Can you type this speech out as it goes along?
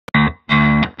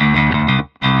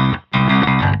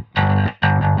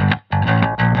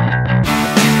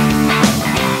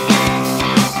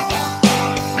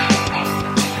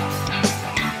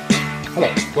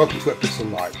Welcome to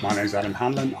Wetpixel Live. My name is Adam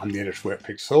Hanlon. I'm the editor of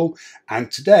Wetpixel, and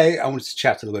today I wanted to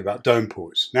chat a little bit about dome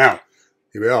ports. Now,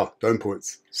 here we are, dome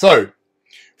ports. So,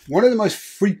 one of the most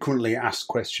frequently asked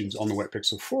questions on the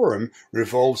Wetpixel forum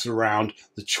revolves around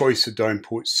the choice of dome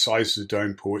ports, sizes of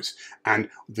dome ports, and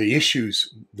the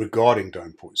issues regarding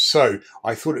dome ports. So,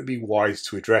 I thought it'd be wise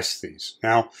to address these.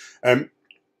 Now, I'm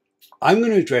going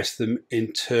to address them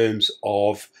in terms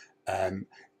of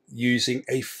using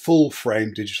a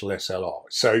full-frame digital SLR.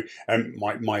 So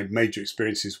my major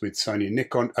experiences with Sony and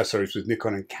Nikon, with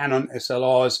Nikon and Canon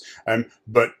SLRs,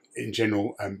 but in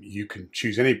general, you can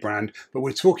choose any brand, but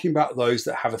we're talking about those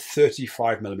that have a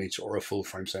 35mm or a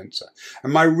full-frame sensor.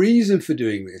 And my reason for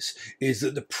doing this is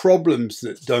that the problems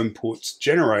that dome ports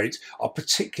generate are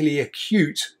particularly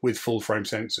acute with full-frame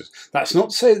sensors. That's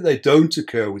not to say that they don't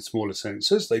occur with smaller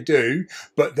sensors, they do,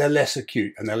 but they're less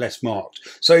acute and they're less marked.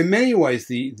 So in many ways,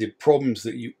 the problems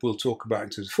that you will talk about in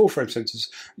terms of full-frame sensors,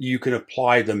 you can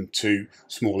apply them to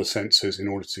smaller sensors in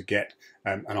order to get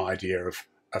an idea of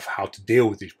how to deal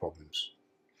with these problems.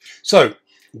 So,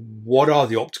 what are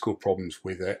the optical problems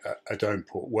with a dome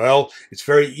port? Well, it's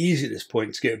very easy at this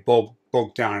point to get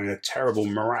bogged down in a terrible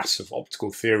morass of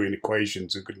optical theory and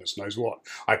equations and goodness knows what.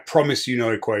 I promise you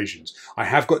no equations. I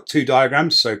have got two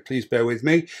diagrams, so please bear with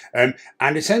me. And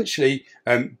essentially,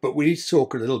 but we need to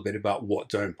talk a little bit about what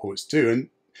dome ports do. And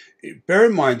bear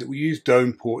in mind that we use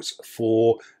dome ports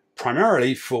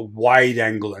primarily for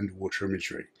wide-angle underwater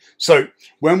imagery. So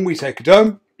when we take a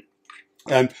dome,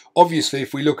 obviously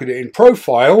if we look at it in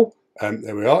profile,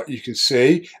 there we are, you can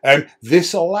see,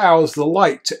 this allows the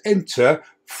light to enter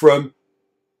from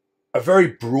a very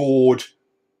broad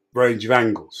range of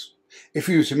angles. If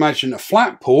you were to imagine a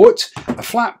flat port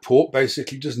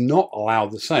basically does not allow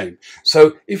the same.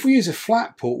 So if we use a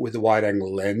flat port with a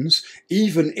wide-angle lens,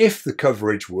 even if the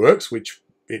coverage works, which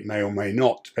it may or may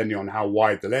not, depending on how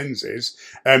wide the lens is,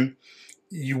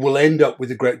 you will end up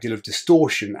with a great deal of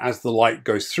distortion as the light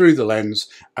goes through the lens,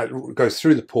 goes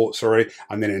through the port,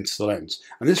 and then enters the lens.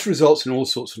 And this results in all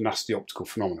sorts of nasty optical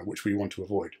phenomena, which we want to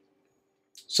avoid.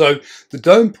 So the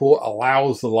dome port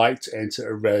allows the light to enter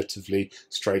a relatively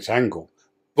straight angle.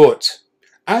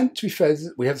 And to be fair,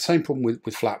 we have the same problem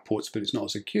with flat ports, but it's not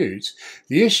as acute.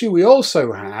 The issue we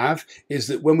also have is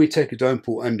that when we take a dome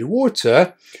port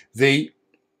underwater, the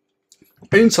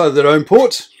inside of the dome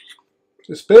port,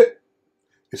 this bit,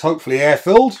 is hopefully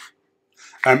air-filled,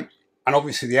 and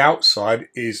obviously the outside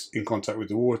is in contact with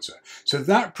the water. So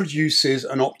that produces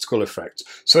an optical effect.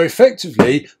 So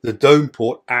effectively, the dome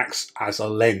port acts as a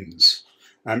lens.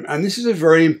 And this is a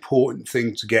very important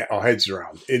thing to get our heads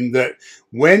around, in that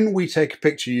when we take a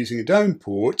picture using a dome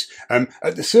port,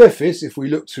 at the surface, if we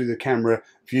look through the camera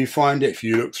viewfinder, if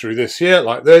you look through this here,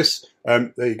 like this,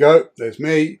 there you go, there's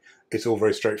me. It's all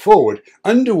very straightforward.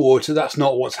 Underwater, that's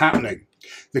not what's happening.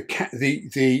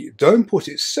 The dome port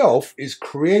itself is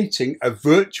creating a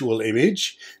virtual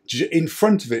image in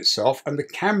front of itself, and the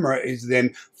camera is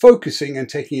then focusing and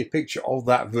taking a picture of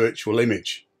that virtual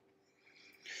image.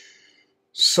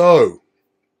 So,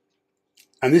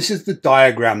 and this is the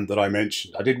diagram that I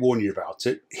mentioned. I did warn you about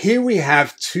it. Here we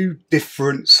have two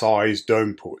different sized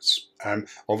dome ports.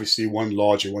 Obviously one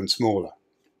larger, one smaller.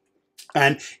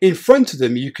 And in front of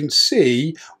them, you can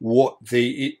see what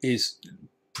is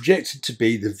projected to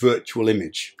be the virtual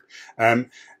image. And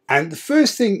the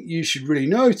first thing you should really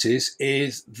notice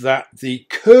is that the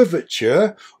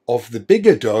curvature of the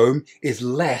bigger dome is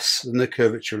less than the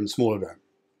curvature in the smaller dome.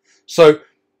 So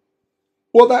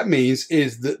what that means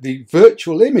is that the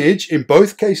virtual image in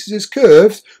both cases is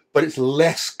curved, but it's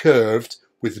less curved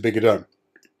with the bigger dome.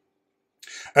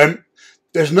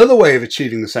 There's another way of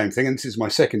achieving the same thing, and this is my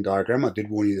second diagram. I did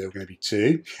warn you there were going to be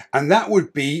two, and that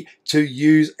would be to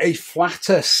use a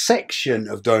flatter section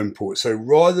of dome port. So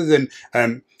rather than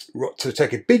to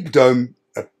take a big dome,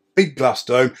 a big glass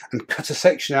dome, and cut a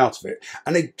section out of it.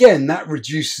 And again, that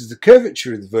reduces the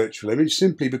curvature of the virtual image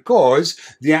simply because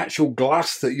the actual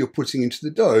glass that you're putting into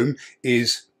the dome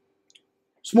is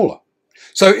smaller.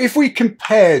 So if we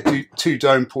compare two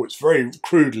dome ports very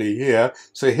crudely here,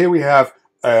 so here we have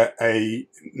a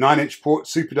 9-inch port,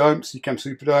 Superdome, Seacam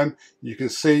Superdome. You can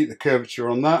see the curvature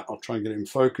on that. I'll try and get it in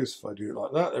focus if I do it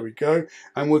like that. There we go.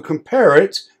 And we'll compare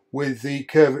it with the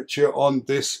curvature on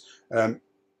this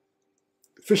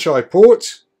fisheye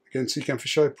port. Again, Seacam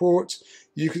fisheye port.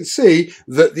 You can see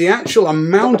that the actual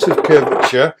amount of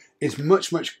curvature is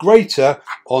much, much greater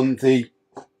on the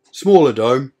smaller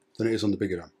dome than it is on the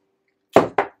bigger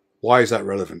dome. Why is that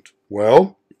relevant?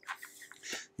 Well,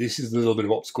 this is a little bit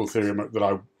of optical theory that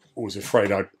I was afraid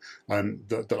that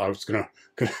I was gonna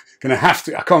have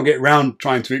to. I can't get around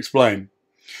trying to explain.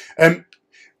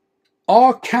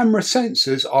 our camera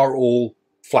sensors are all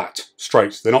flat,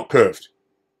 straight, they're not curved.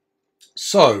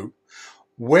 So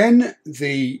when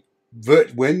the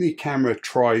camera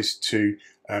tries to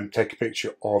take a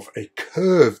picture of a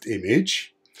curved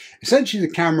image, essentially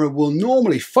the camera will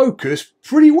normally focus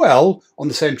pretty well on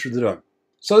the center of the dome.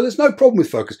 So there's no problem with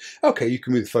focus. Okay, you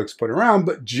can move the focus point around,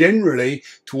 but generally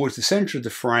towards the center of the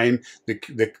frame,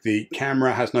 the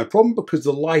camera has no problem because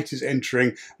the light is entering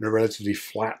in a relatively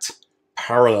flat,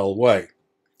 parallel way.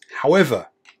 However,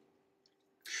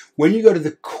 when you go to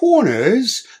the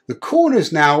corners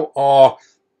now are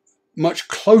much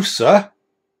closer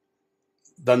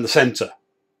than the center.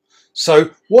 So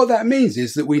what that means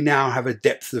is that we now have a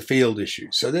depth of field issue.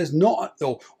 So there's not,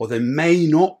 or there may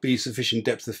not be sufficient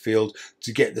depth of field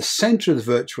to get the center of the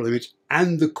virtual image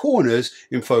and the corners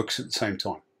in focus at the same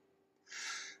time.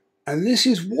 And this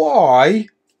is why,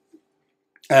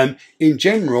 in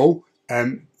general,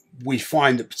 we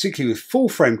find that particularly with full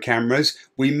frame cameras,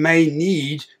 we may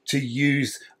need to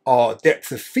use our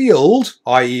depth of field,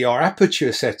 i.e. our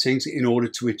aperture settings, in order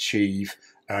to achieve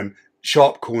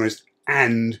sharp corners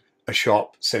and a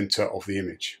sharp center of the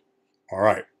image. All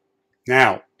right.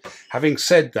 Now, having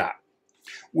said that,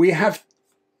 we have,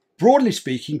 broadly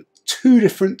speaking, two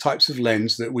different types of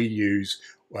lens that we use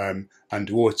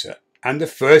underwater. And the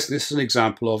first, this is an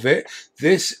example of it,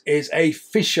 this is a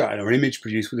fisheye, or an image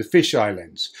produced with a fisheye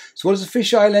lens. So what does a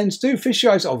fisheye lens do?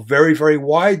 Fisheyes are very, very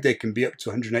wide. They can be up to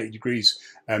 180 degrees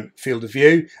field of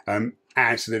view. And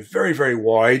so they're very, very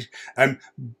wide.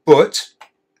 But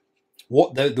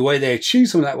what the way they achieve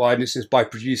some of that wideness is by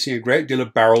producing a great deal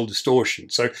of barrel distortion.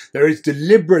 So there is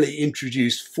deliberately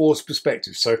introduced forced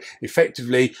perspective. So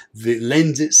effectively, the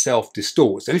lens itself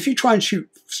distorts. And if you try and shoot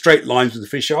straight lines with a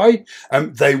fisheye,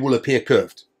 they will appear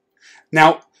curved.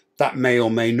 Now, that may or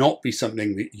may not be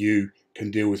something that you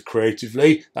can deal with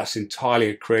creatively. That's entirely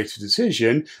a creative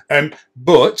decision.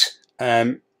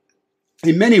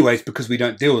 In many ways, because we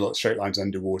don't deal with a lot of straight lines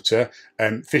underwater,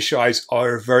 fisheyes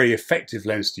are a very effective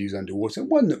lens to use underwater, and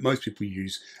one that most people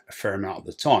use a fair amount of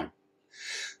the time.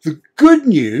 The good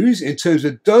news in terms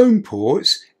of dome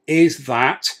ports is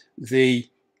that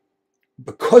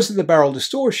because of the barrel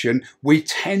distortion, we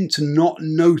tend to not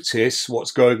notice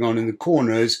what's going on in the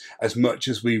corners as much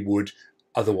as we would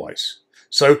otherwise.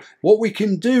 So what we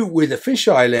can do with a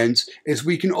fisheye lens is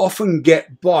we can often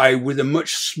get by with a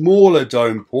much smaller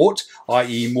dome port,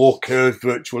 i.e. more curved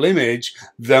virtual image,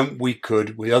 than we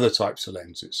could with other types of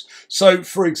lenses. So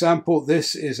for example,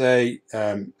 this is a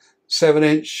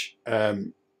 7-inch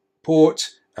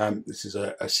port. This is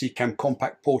a CCAM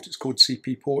compact port, it's called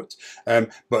CP port,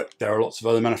 but there are lots of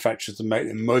other manufacturers that make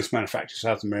them. Most manufacturers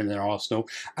have them in their arsenal.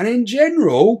 And in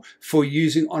general, for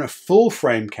using on a full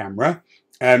frame camera,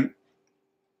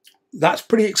 that's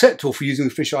pretty acceptable for using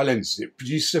the fisheye lenses. It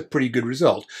produces a pretty good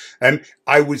result.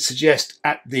 I would suggest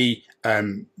at the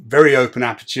very open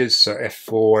apertures, so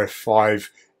f4, f5,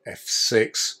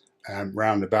 f6,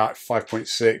 round about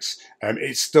 5.6,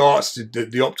 it starts to,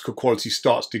 the optical quality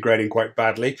starts degrading quite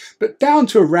badly, but down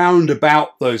to around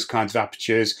about those kinds of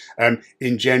apertures,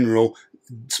 in general,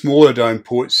 smaller dome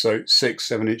ports, so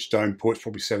 6-7-inch dome ports,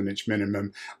 probably 7-inch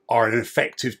minimum, are an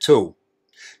effective tool.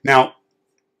 Now,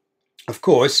 of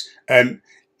course, can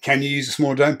you use a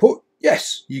smaller dome port?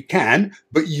 Yes, you can,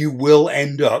 but you will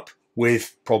end up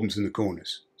with problems in the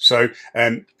corners. So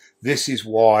this is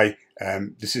why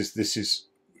this is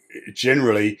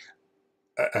generally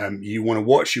you want to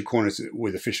watch your corners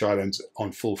with a fisheye lens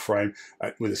on full frame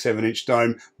with a 7-inch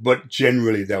dome, but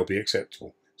generally they'll be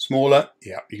acceptable. Smaller,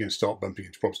 yeah, you're going to start bumping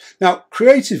into problems. Now,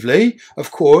 creatively,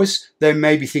 of course, there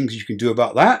may be things you can do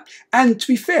about that. And to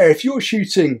be fair, if you're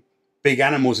shooting big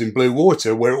animals in blue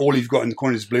water, where all you've got in the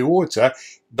corner is blue water,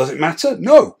 does it matter?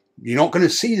 No. You're not going to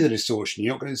see the distortion.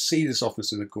 You're not going to see the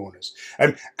softness in the corners.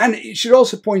 And it should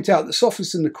also point out that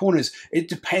softness in the corners, it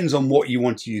depends on what you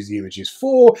want to use the images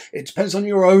for. It depends on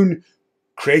your own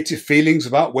creative feelings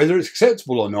about whether it's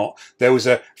acceptable or not. There was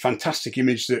a fantastic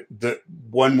image that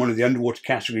won one of the underwater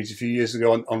categories a few years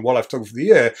ago on Wildlife Photographer of the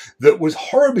Year that was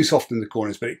horribly soft in the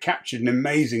corners, but it captured an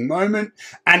amazing moment.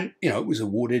 And, you know, it was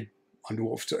awarded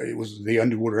underwater. It was the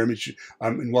underwater image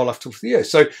in Wildlife Photographer of the Year.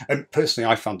 So personally,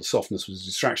 I found the softness was a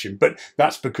distraction, but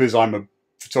that's because I'm a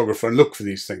photographer and look for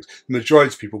these things. The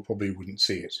majority of people probably wouldn't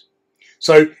see it.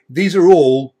 So these are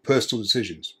all personal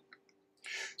decisions.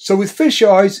 So with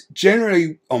fisheyes,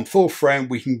 generally on full frame,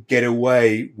 we can get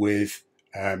away with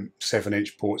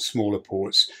 7-inch ports, smaller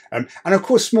ports. And of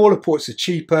course, smaller ports are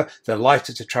cheaper, they're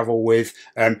lighter to travel with.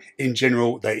 In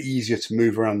general, they're easier to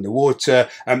move around the water.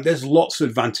 There's lots of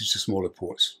advantage to smaller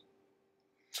ports.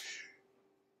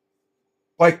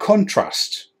 By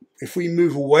contrast, if we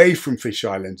move away from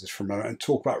fisheye lenses for a moment and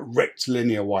talk about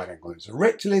rectilinear wide-angle lenses.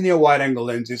 Rectilinear wide-angle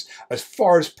lenses, as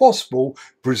far as possible,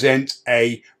 present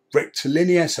a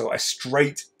rectilinear, so a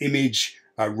straight image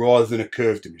rather than a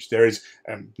curved image. There is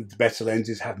the better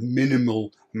lenses have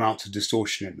minimal amounts of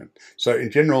distortion in them. So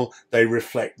in general, they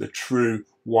reflect the true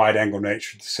wide-angle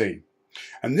nature of the scene.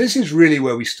 And this is really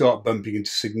where we start bumping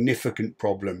into significant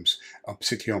problems,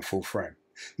 particularly on full frame.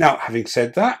 Now, having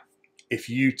said that, if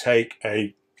you take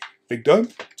a big dome,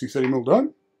 230mm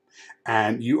dome,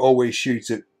 and you always shoot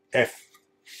at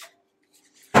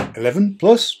f11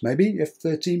 plus, maybe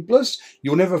f13 plus,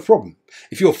 you'll never have a problem.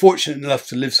 If you're fortunate enough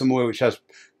to live somewhere which has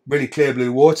really clear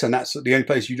blue water and that's the only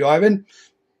place you dive in,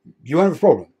 you won't have a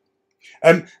problem.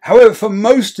 However, for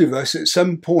most of us, at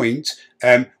some point,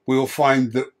 we will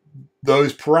find that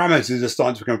those parameters are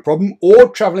starting to become a problem, or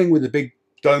traveling with a big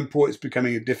dome port is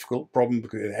becoming a difficult problem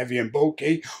because they're heavy and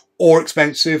bulky, or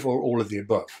expensive, or all of the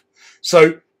above.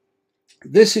 So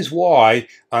this is why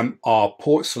our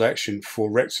port selection for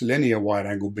rectilinear wide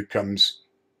angle becomes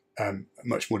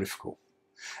much more difficult.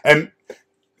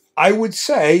 I would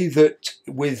say that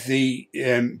with the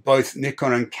both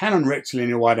Nikon and Canon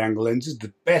rectilinear wide angle lenses,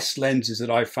 the best lenses that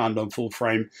I've found on full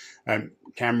frame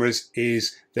cameras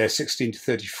is their 16 to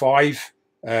 35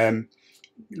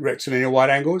 rectilinear wide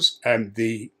angles.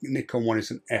 The Nikon one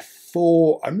is an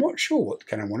f4. I'm not sure what the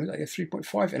Canon one is, like a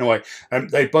 3.5. Anyway,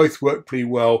 they both work pretty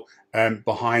well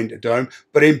behind a dome,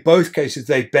 but in both cases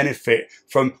they benefit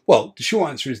from, well, the short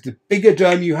answer is the bigger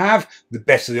dome you have, the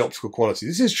better the optical quality.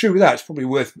 This is true with that. It's probably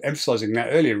worth emphasizing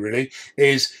that earlier, really,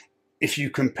 is if you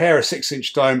compare a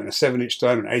 6-inch dome and a 7-inch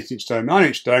dome, an 8-inch dome,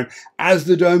 9-inch dome, as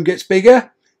the dome gets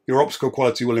bigger, your optical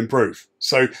quality will improve.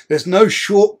 So there's no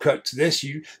shortcut to this.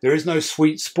 There is no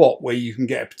sweet spot where you can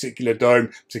get a particular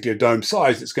dome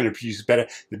size that's going to produce better.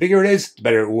 The bigger it is, the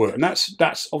better it will work. And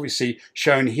that's obviously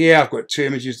shown here. I've got two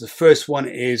images. The first one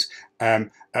is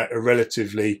a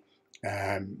relatively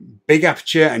big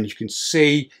aperture, and you can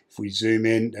see, if we zoom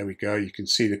in, there we go, you can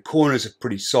see the corners are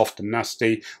pretty soft and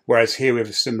nasty, whereas here we have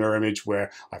a similar image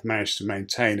where I've managed to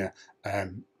maintain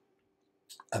a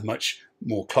much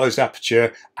more closed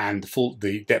aperture, and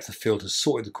the depth of field has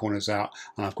sorted the corners out,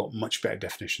 and I've got much better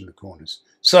definition in the corners.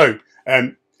 So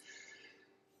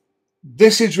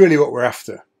this is really what we're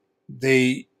after.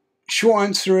 The short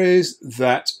answer is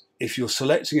that if you're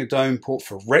selecting a dome port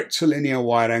for rectilinear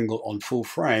wide angle on full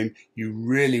frame, you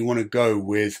really want to go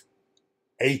with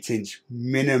 8-inch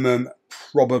minimum,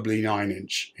 probably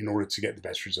 9-inch, in order to get the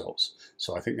best results.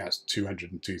 So I think that's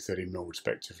 200 and 230mm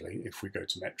respectively if we go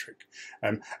to metric.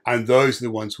 And those are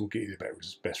the ones who will get you the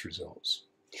best results.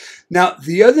 Now,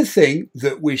 the other thing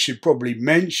that we should probably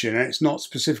mention, and it's not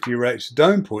specifically related to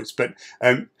dome ports, but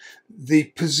the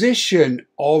position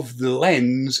of the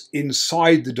lens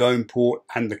inside the dome port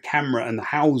and the camera and the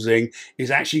housing is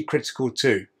actually critical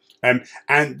too. And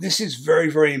this is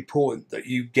very, very important that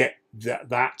you get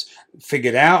that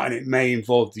figured out, and it may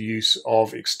involve the use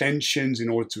of extensions in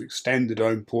order to extend the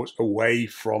dome ports away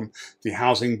from the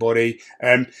housing body.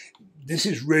 This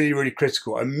is really, really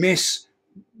critical. A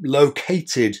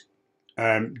mislocated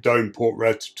dome port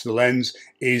relative to the lens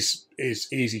is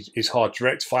hard to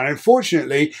rectify. And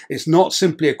unfortunately, it's not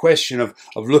simply a question of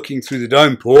looking through the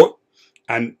dome port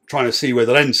and trying to see where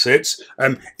the lens sits.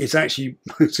 It's actually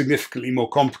significantly more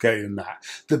complicated than that.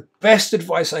 The best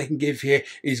advice I can give here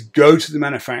is go to the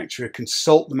manufacturer,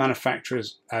 consult the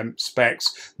manufacturer's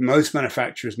specs. Most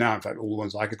manufacturers now, in fact all the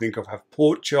ones I could think of, have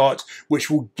port charts which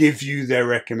will give you their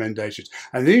recommendations.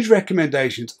 And these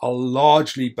recommendations are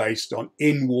largely based on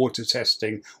in-water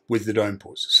testing with the dome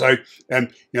ports. So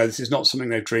this is not something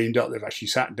they've dreamed up. They've actually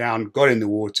sat down, got in the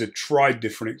water, tried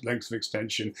different lengths of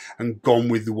extension, and gone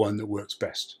with the one that works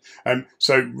best.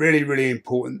 So really, really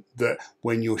important that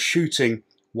when you're shooting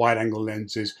wide angle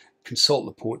lenses, consult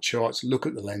the port charts, look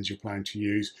at the lens you're planning to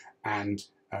use, and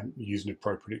use an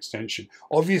appropriate extension.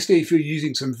 Obviously, if you're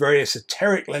using some very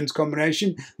esoteric lens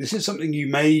combination, this is something you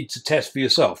may need to test for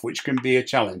yourself, which can be a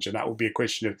challenge, and that will be a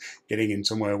question of getting in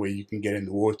somewhere where you can get in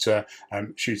the water,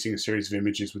 shooting a series of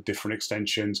images with different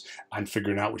extensions and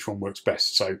figuring out which one works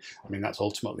best. So, I mean, that's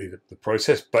ultimately the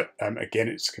process, but again,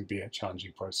 it can be a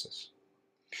challenging process.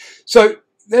 So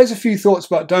there's a few thoughts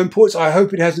about dome ports. I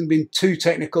hope it hasn't been too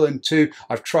technical, and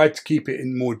I've tried to keep it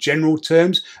in more general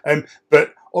terms,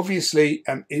 but obviously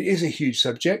it is a huge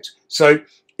subject. So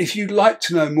if you'd like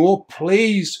to know more,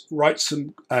 please write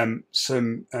some comments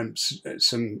in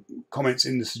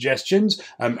the suggestions,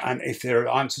 and if there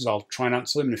are answers, I'll try and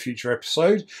answer them in a future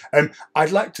episode.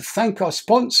 I'd like to thank our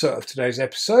sponsor of today's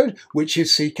episode, which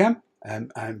is CCAM.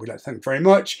 and we'd like to thank you very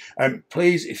much.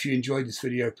 Please, if you enjoyed this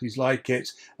video, please like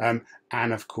it, and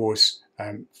of course,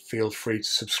 feel free to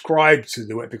subscribe to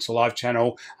the Wetpixel Live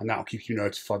channel, and that will keep you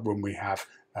notified when we have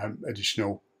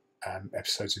additional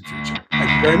episodes in future.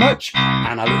 Thank you very much,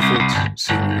 and I look forward to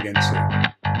seeing you again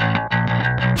soon.